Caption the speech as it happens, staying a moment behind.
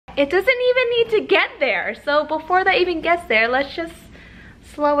It doesn't even need to get there. So before that even gets there, let's just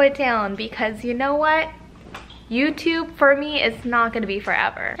slow it down, because you know what? YouTube for me is not gonna be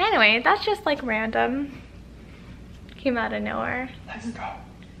forever. Anyway, that's just like random. Came out of nowhere. Let's go.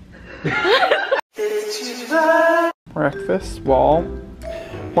 Breakfast wall.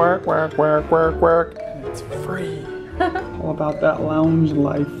 Work, work, work, work, work. It's free. All about that lounge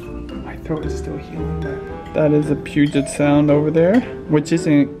life. My throat is still healing. That is a Puget Sound over there, which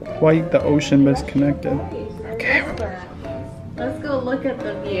isn't quite the ocean, but it's connected. Okay. Let's go look at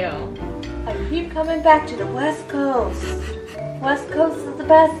the view. I keep coming back to the West Coast. West Coast is the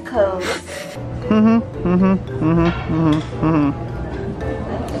best coast.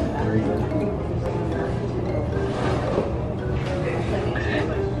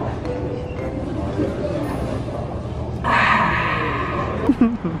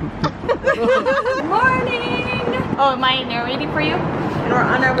 Morning! Oh, am I narrating for you? And we're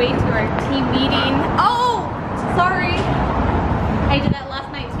on our way to our team meeting. Oh! Sorry. I did that last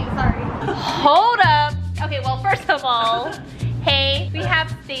night too, sorry. Hold up! Okay, well, first of all, hey, we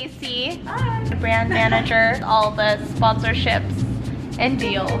have Stacy, the brand manager, all the sponsorships and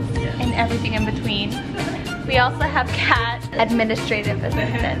deals and everything in between. We also have Kat, administrative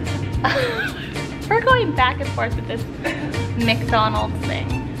assistant. We're going back and forth with this McDonald's thing.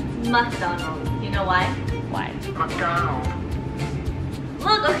 McDonald's. You know why? Why? McDonald's.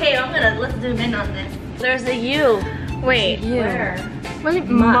 Look, okay, let's zoom in on this. There's a U. Wait, where? Wait,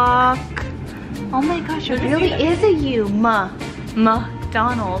 Muck. Oh my gosh, it really is a U.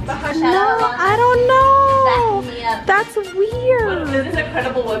 McDonald's. No, I don't know. Back me up. That's weird. This is a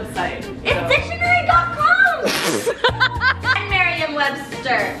credible website. It's dictionary.com. And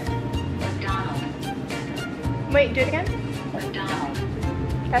Merriam-Webster. McDonald's. Wait, do it again. McDonald's.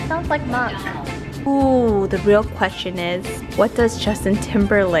 That sounds like Muck. Ooh, the real question is, what does Justin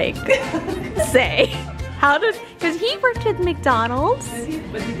Timberlake say? How does, because he worked at McDonald's.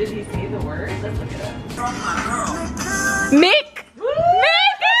 Did he say the word? Let's look it up. Mick!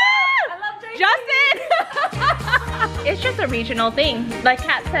 Mick! I love Justin! It's just a regional thing. Like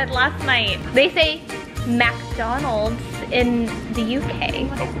Kat said last night, they say McDonald's in the UK.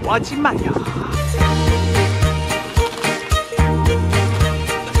 Watching my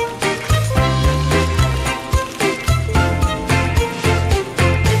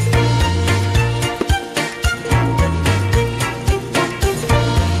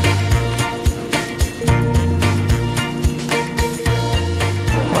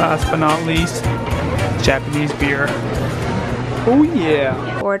Last but not least, Japanese beer. Oh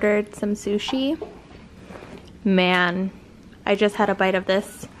yeah. Ordered some sushi. Man, I just had a bite of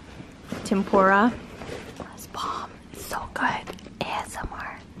this tempura. It's bomb. It's so good.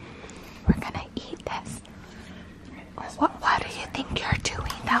 ASMR. We're gonna eat this. What do you think you're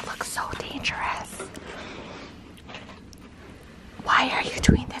doing? That looks so dangerous. Why are you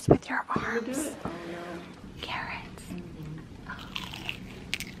doing this with your arms? Carrots.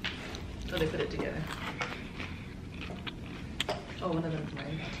 Oh, they put it together. Oh, one of them's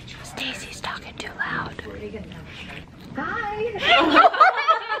mine. Stacy's talking too loud. Hi!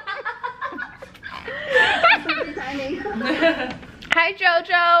 Hi,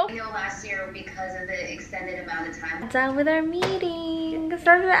 Jojo. I know last year because of the extended amount of time. Done with our meeting. It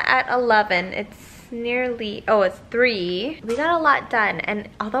started at 11. It's nearly, oh, it's 3. We got a lot done, and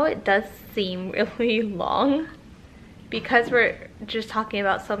although it does seem really long, because we're just talking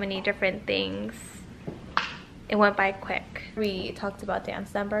about so many different things, it went by quick. We talked about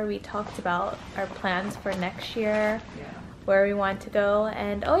dance number. We talked about our plans for next year, where we want to go,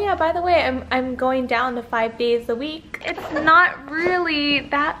 and oh yeah, by the way, I'm going down to 5 days a week. It's not really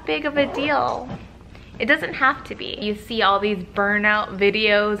that big of a deal. It doesn't have to be. You see all these burnout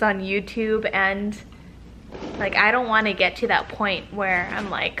videos on YouTube, and like, I don't want to get to that point where I'm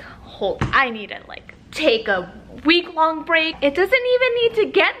like, I need to like take a week-long break. It doesn't even need to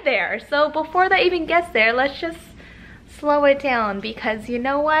get there. So before that even gets there, let's just slow it down, because you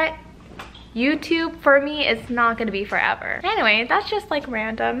know what? YouTube for me is not gonna be forever. Anyway, that's just like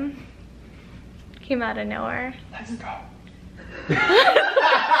random. Came out of nowhere. Let's go.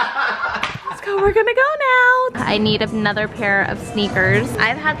 Let's go, we're gonna go now. I need another pair of sneakers.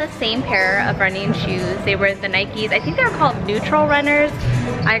 I've had the same pair of running shoes. They were the Nikes. I think they're called neutral runners.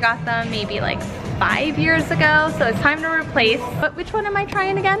 I got them maybe like 5 years ago, so it's time to replace. But which one am I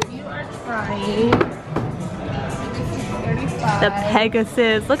trying again? You are trying the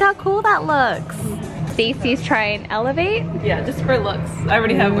Pegasus. Look how cool that looks. Stacy's trying Elevate. Yeah, just for looks. I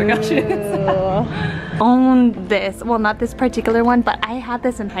already have workout shoes. Own this. Well, not this particular one, but I had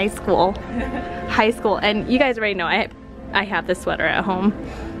this in high school. And you guys already know I have this sweater at home.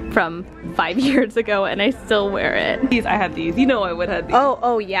 from 5 years ago and I still wear it. These, I had these. You know I would have these.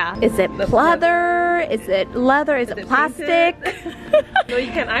 Oh yeah. Is it leather? Is it leather? Is it plastic? No,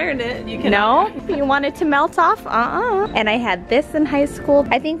 you can't iron it. You can. No? You want it to melt off? And I had this in high school.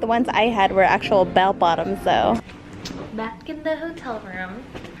 I think the ones I had were actual bell bottoms though. Back in the hotel room.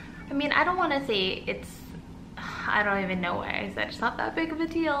 I mean, I don't want to say it's, I don't even know why I said it's not that big of a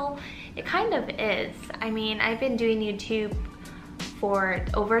deal. It kind of is. I mean, I've been doing YouTube for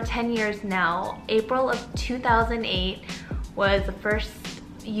over 10 years now. April of 2008 was the first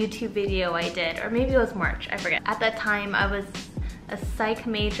YouTube video I did, or maybe it was March, I forget. At that time, I was a psych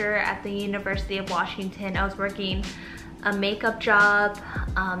major at the University of Washington. I was working a makeup job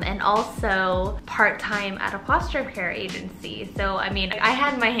and also part-time at a foster care agency. So I mean, I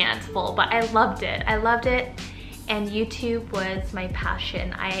had my hands full, but I loved it. I loved it, and YouTube was my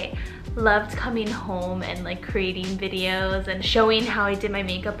passion. I loved coming home and like creating videos and showing how I did my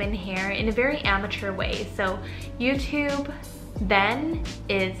makeup and hair in a very amateur way. So YouTube then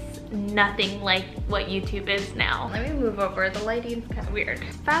is nothing like what YouTube is now. Let me move over, the lighting's kind of weird.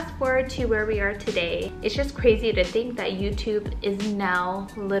 Fast forward to where we are today. It's just crazy to think that YouTube is now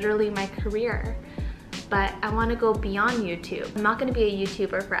literally my career. But I want to go beyond YouTube. I'm not going to be a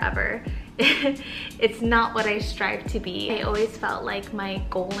YouTuber forever. It's not what I strive to be. I always felt like my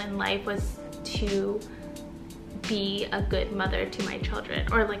goal in life was to be a good mother to my children,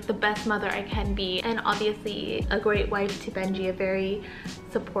 or like the best mother I can be, and obviously a great wife to Benji, a very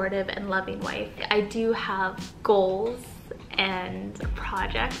supportive and loving wife. I do have goals and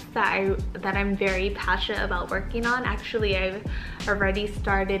projects that I'm very passionate about working on. Actually, I've already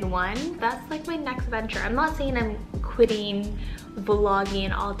started one. That's like my next venture. I'm not saying I'm quitting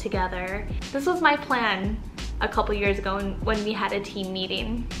vlogging altogether. This was my plan a couple years ago when we had a team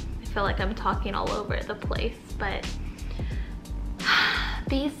meeting. I feel like I'm talking all over the place, but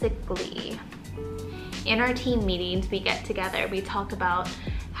basically in our team meetings we get together, we talk about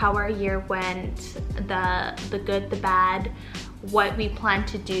how our year went, the good, the bad, what we plan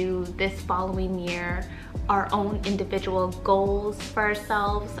to do this following year, our own individual goals for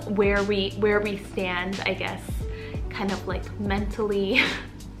ourselves, where we stand, I guess, kind of like mentally.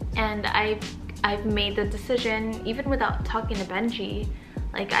 And I've made the decision, even without talking to Benji,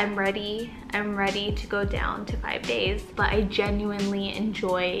 like I'm ready to go down to 5 days, but I genuinely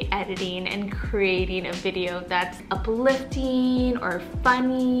enjoy editing and creating a video that's uplifting or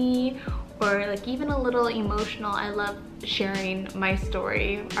funny or like even a little emotional. I love sharing my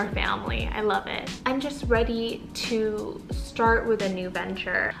story, our family. I love it. I'm just ready to start with a new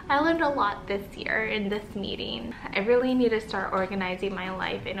venture. I learned a lot this year in this meeting. I really need to start organizing my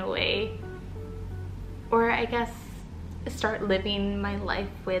life in a way, or I guess start living my life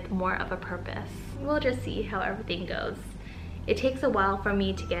with more of a purpose. We'll just see how everything goes. It takes a while for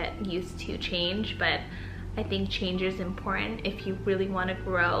me to get used to change, but I think change is important if you really want to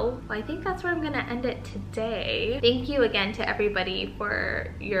grow. Well, I think that's where I'm gonna end it today. Thank you again to everybody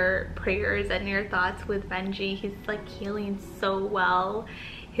for your prayers and your thoughts with Benji. He's like healing so well.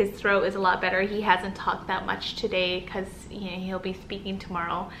 His throat is a lot better. He hasn't talked that much today because he'll be speaking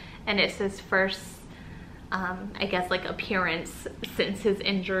tomorrow, and it's his first I guess like appearance since his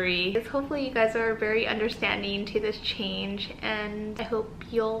injury. Hopefully you guys are very understanding to this change, and I hope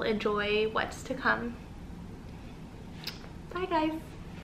you'll enjoy what's to come. Bye guys.